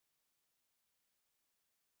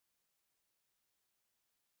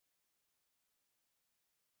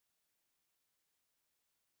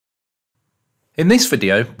In this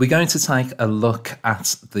video, we're going to take a look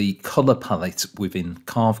at the colour palette within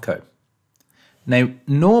Carveco. Now,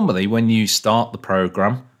 normally when you start the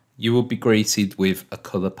program, you will be greeted with a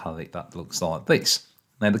colour palette that looks like this.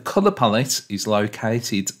 Now, the colour palette is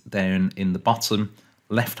located down in the bottom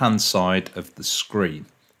left-hand side of the screen,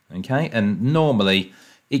 okay? And normally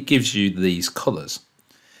it gives you these colours.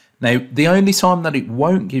 Now, the only time that it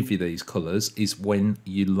won't give you these colours is when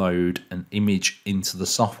you load an image into the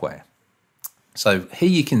software. So here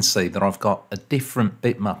you can see that I've got a different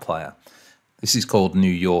bitmap player. This is called New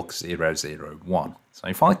York 001. So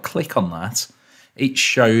if I click on that, it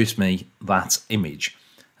shows me that image.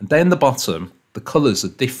 And down the bottom, the colours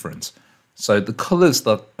are different. So the colours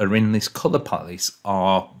that are in this colour palette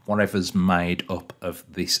are whatever's made up of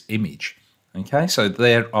this image. Okay, so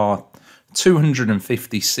there are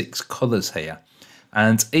 256 colours here.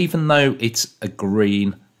 And even though it's a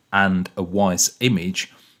green and a white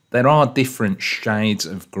image, there are different shades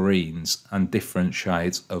of greens and different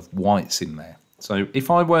shades of whites in there. So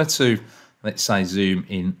if I were to, let's say, zoom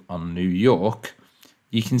in on New York,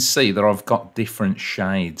 you can see that I've got different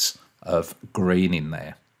shades of green in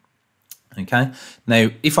there. Okay, now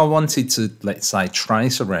if I wanted to, let's say,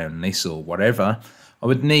 trace around this or whatever, I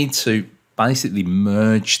would need to basically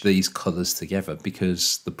merge these colours together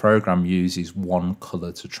because the program uses one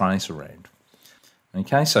colour to trace around.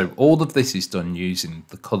 Okay, so all of this is done using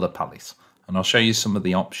the colour palette, and I'll show you some of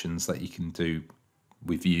the options that you can do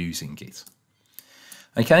with using it.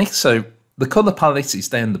 Okay, so the colour palette is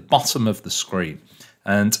down the bottom of the screen,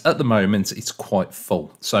 and at the moment it's quite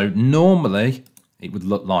full. So normally it would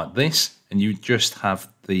look like this, and you just have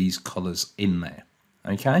these colours in there.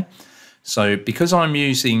 Okay, so because I'm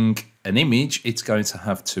using an image, it's going to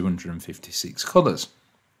have 256 colours.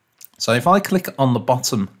 So if I click on the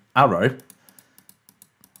bottom arrow,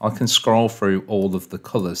 I can scroll through all of the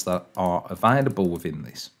colours that are available within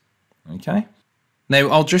this. Okay. Now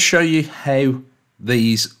I'll just show you how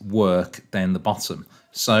these work down the bottom.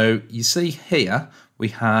 So you see here we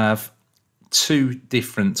have two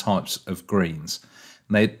different types of greens.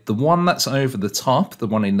 Now the one that's over the top, the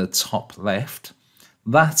one in the top left,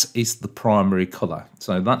 that is the primary colour.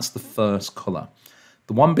 So that's the first colour.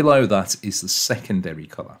 The one below that is the secondary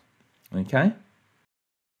colour. Okay.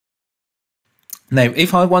 Now,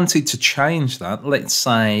 if I wanted to change that, let's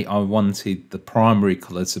say I wanted the primary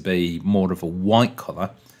colour to be more of a white colour.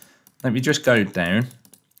 Let me just go down,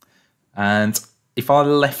 and if I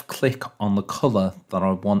left click on the colour that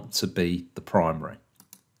I want to be the primary.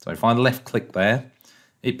 So if I left click there,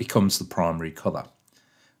 it becomes the primary colour.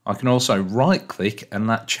 I can also right click and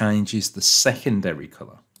that changes the secondary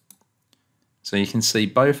colour. So you can see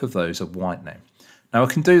both of those are white now. Now I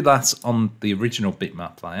can do that on the original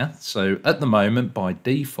bitmap player. So at the moment, by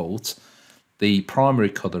default, the primary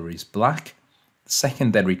colour is black, the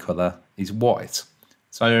secondary colour is white.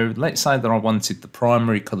 So let's say that I wanted the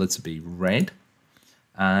primary colour to be red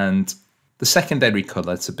and the secondary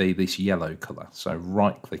colour to be this yellow colour. So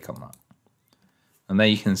right click on that. And there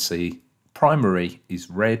you can see primary is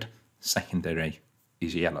red, secondary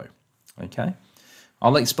is yellow. Okay.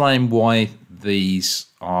 I'll explain why these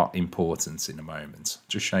are important in a moment.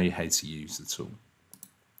 Just show you how to use the tool.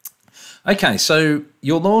 Okay, so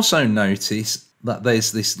you'll also notice that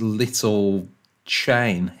there's this little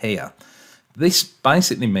chain here. This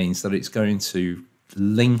basically means that it's going to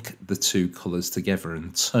link the two colours together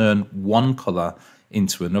and turn one colour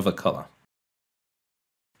into another colour.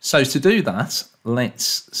 So to do that,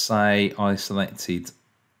 let's say I selected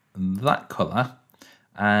that colour,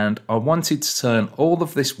 and I wanted to turn all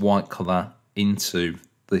of this white colour into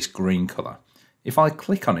this green colour. If I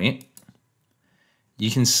click on it,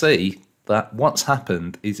 you can see that what's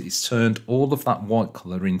happened is it's turned all of that white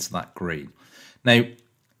colour into that green. Now,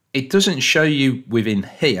 it doesn't show you within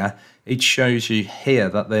here, it shows you here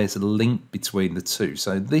that there's a link between the two.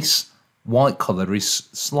 So this white colour is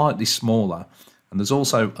slightly smaller, and there's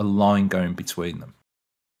also a line going between them.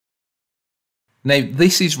 Now,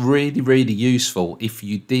 this is really, really useful if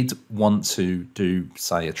you did want to do,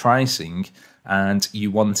 say, a tracing and you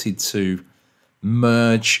wanted to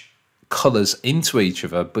merge colours into each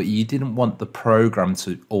other, but you didn't want the program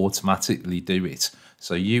to automatically do it.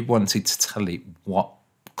 So you wanted to tell it what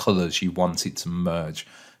colours you wanted to merge,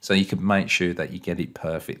 so you can make sure that you get it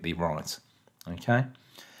perfectly right. Okay.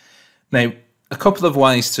 Now, a couple of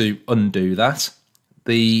ways to undo that.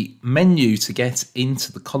 The menu to get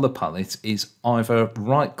into the colour palette is either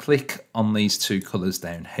right click on these two colours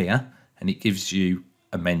down here and it gives you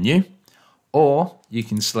a menu, or you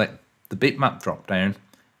can select the bitmap drop down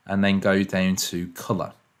and then go down to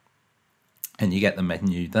colour and you get the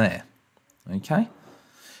menu there. Okay.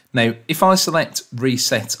 Now, if I select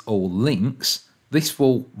reset all links, this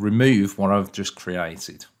will remove what I've just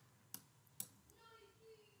created.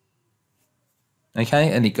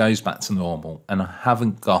 Okay, and it goes back to normal, and I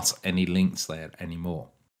haven't got any links there anymore.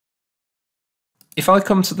 If I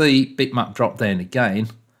come to the bitmap drop down again,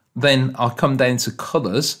 then I'll come down to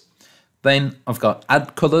colors. Then I've got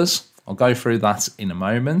add colors. I'll go through that in a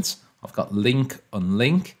moment. I've got link,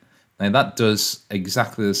 unlink. Now that does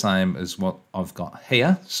exactly the same as what I've got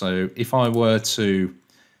here. So if I were to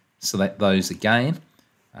select those again,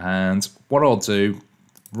 and what I'll do,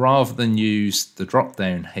 rather than use the drop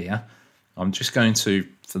down here, I'm just going to,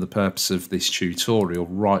 for the purpose of this tutorial,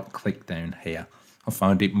 right click down here. I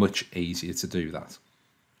find it much easier to do that.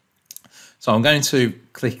 So I'm going to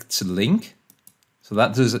click to link. So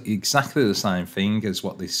that does exactly the same thing as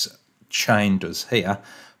what this chain does here.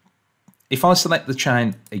 If I select the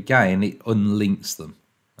chain again, it unlinks them,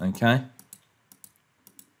 okay?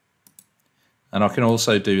 And I can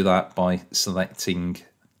also do that by selecting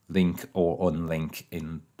link or unlink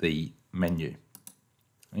in the menu.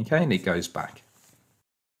 Okay, and it goes back.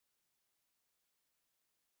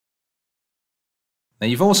 Now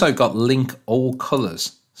you've also got link all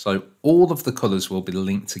colors. So all of the colors will be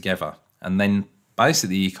linked together, and then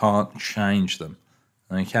basically you can't change them.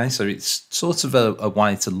 Okay, so it's sort of a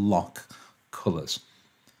way to lock colors.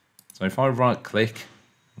 So if I right click,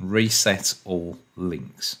 reset all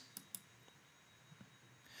links.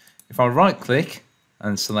 If I right click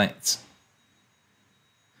and select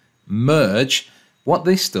merge, what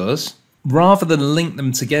this does, rather than link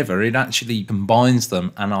them together, it actually combines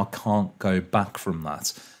them, and I can't go back from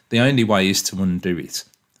that. The only way is to undo it.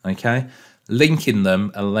 Okay, linking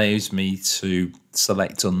them allows me to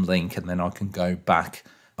select unlink, and then I can go back.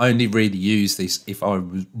 I only really use this if I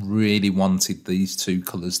really wanted these two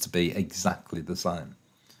colors to be exactly the same.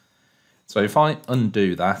 So if I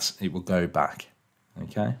undo that, it will go back.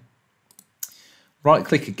 Okay, right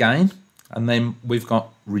click again, and then we've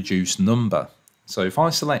got reduce number. So if I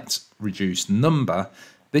select reduce number,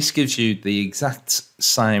 this gives you the exact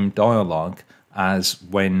same dialog as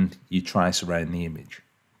when you trace around the image.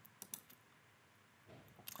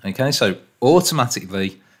 Okay, so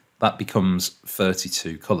automatically that becomes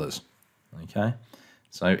 32 colors. Okay,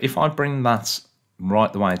 so if I bring that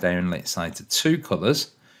right the way down, let's say to 2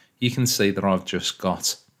 colors, you can see that I've just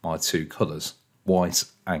got my 2 colors, white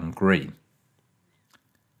and green.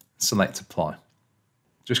 Select apply.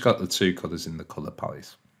 Just got the 2 colors in the color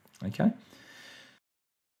palette. Okay.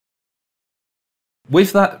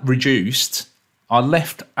 With that reduced, I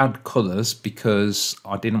left add colors because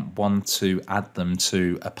I didn't want to add them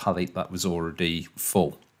to a palette that was already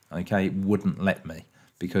full. Okay, it wouldn't let me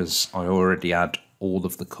because I already had all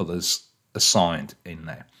of the colors assigned in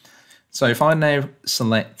there. So if I now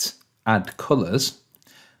select add colors,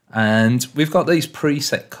 and we've got these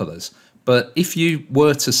preset colors, but if you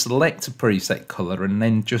were to select a preset color and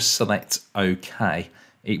then just select OK,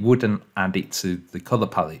 it wouldn't add it to the color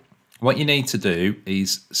palette. What you need to do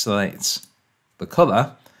is select the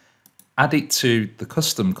color, add it to the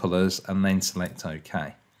custom colors, and then select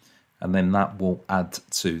OK. And then that will add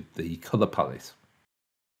to the color palette.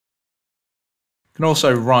 You can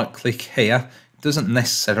also right click here. It doesn't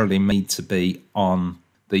necessarily need to be on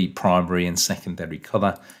the primary and secondary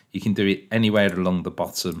color. You can do it anywhere along the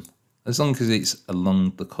bottom, as long as it's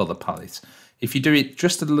along the color palette. If you do it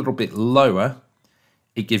just a little bit lower,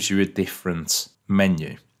 it gives you a different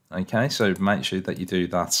menu. Okay, so make sure that you do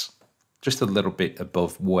that just a little bit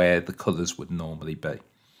above where the colors would normally be.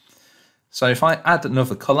 So if I add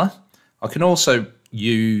another color, I can also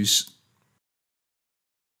use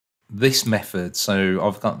this method. So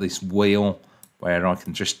I've got this wheel where I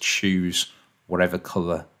can just choose whatever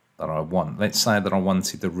color that I want. Let's say that I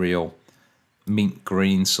wanted a real mint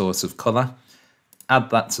green sort of color. Add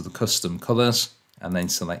that to the custom colors and then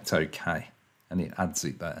select OK, and it adds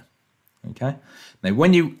it there. Okay. Now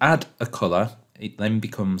when you add a color, it then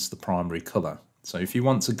becomes the primary color. So if you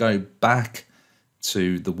want to go back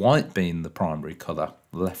to the white being the primary color,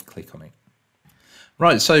 left click on it.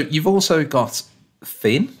 Right, so you've also got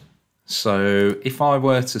thin. So if I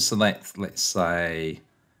were to select, let's say,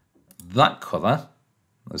 that color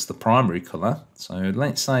as the primary color, so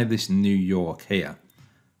let's say this New York here.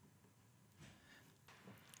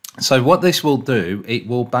 So what this will do, it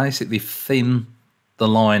will basically thin the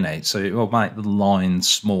line out, so it will make the line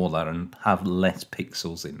smaller and have less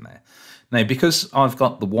pixels in there. Now, because I've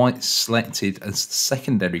got the white selected as the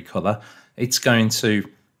secondary color, it's going to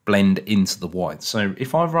blend into the white. So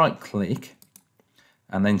if I right click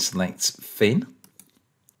and then select thin,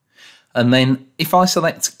 and then if I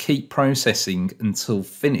select keep processing until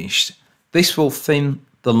finished, this will thin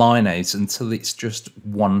the line out until it's just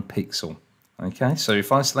 1 pixel. Okay, so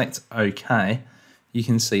if I select OK, you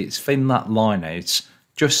can see it's thinned that line out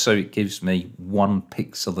just so it gives me 1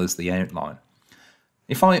 pixel as the outline.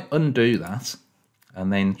 If I undo that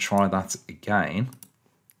and then try that again,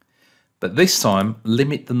 but this time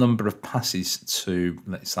limit the number of passes to,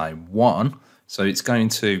 let's say, 1, so it's going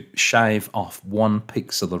to shave off 1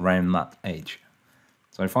 pixel around that edge.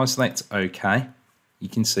 So if I select OK, you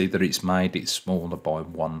can see that it's made it smaller by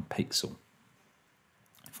 1 pixel.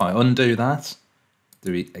 If I undo that,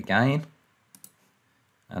 do it again,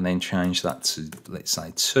 and then change that to, let's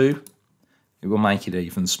say, 2, it will make it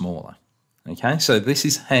even smaller. Okay, so this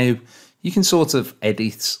is how you can sort of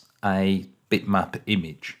edit a bitmap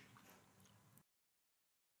image.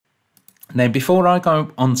 Now, before I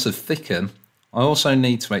go on to Thicken, I also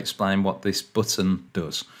need to explain what this button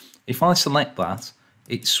does. If I select that,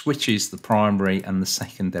 it switches the primary and the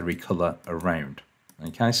secondary colour around.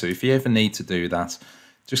 Okay, so if you ever need to do that,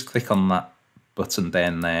 just click on that button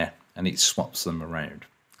down there and it swaps them around.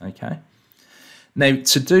 Okay. Now,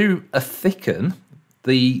 to do a thicken,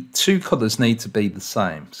 the 2 colours need to be the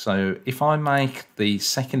same. So if I make the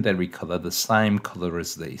secondary colour the same colour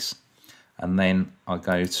as this, and then I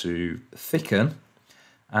go to thicken,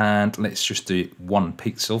 and let's just do 1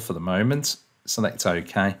 pixel for the moment, select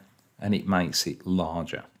OK, and it makes it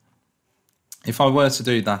larger. If I were to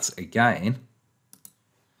do that again,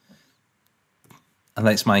 and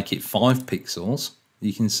let's make it 5 pixels,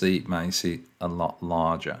 you can see it makes it a lot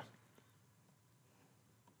larger.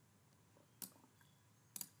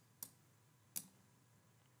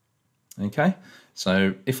 Okay,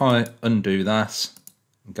 so if I undo that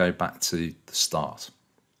and go back to the start.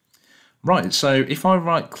 Right, so if I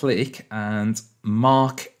right click and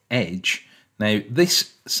mark edge, now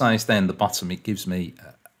this says down the bottom, it gives me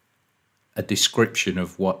a description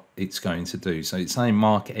of what it's going to do. So it's saying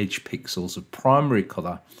mark edge pixels of primary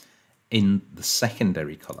colour in the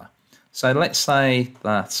secondary colour. So let's say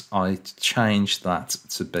that I change that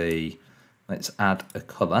to be, let's add a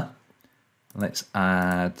colour. Let's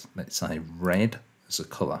add, let's say, red as a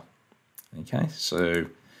colour. Okay, so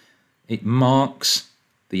it marks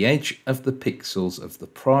the edge of the pixels of the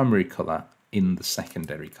primary colour in the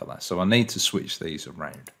secondary colour. So I need to switch these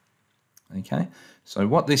around. Okay, so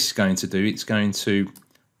what this is going to do, it's going to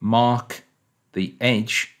mark the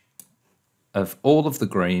edge of all of the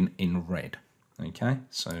green in red. Okay,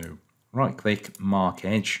 so right click, mark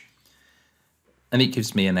edge, and it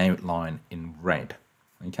gives me an outline in red.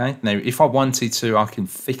 Okay, now if I wanted to, I can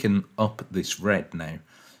thicken up this red now.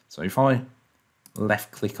 So if I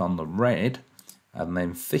left click on the red and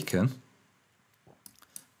then thicken,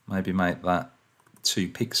 maybe make that 2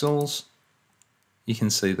 pixels, you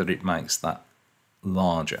can see that it makes that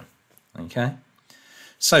larger. Okay,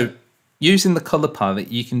 so using the color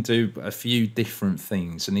palette, you can do a few different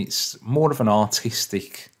things, and it's more of an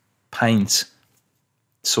artistic paint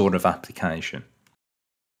sort of application.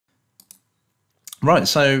 Right,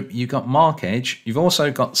 so you've got mark edge, you've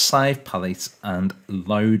also got save palette and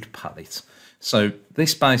load palette. So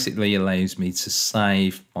this basically allows me to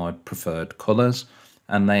save my preferred colours,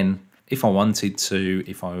 and then if I wanted to,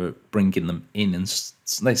 if I were bringing them in and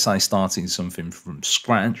let's say starting something from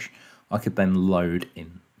scratch, I could then load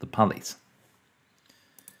in the palette.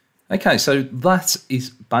 Okay, so that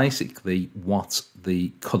is basically what the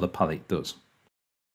colour palette does.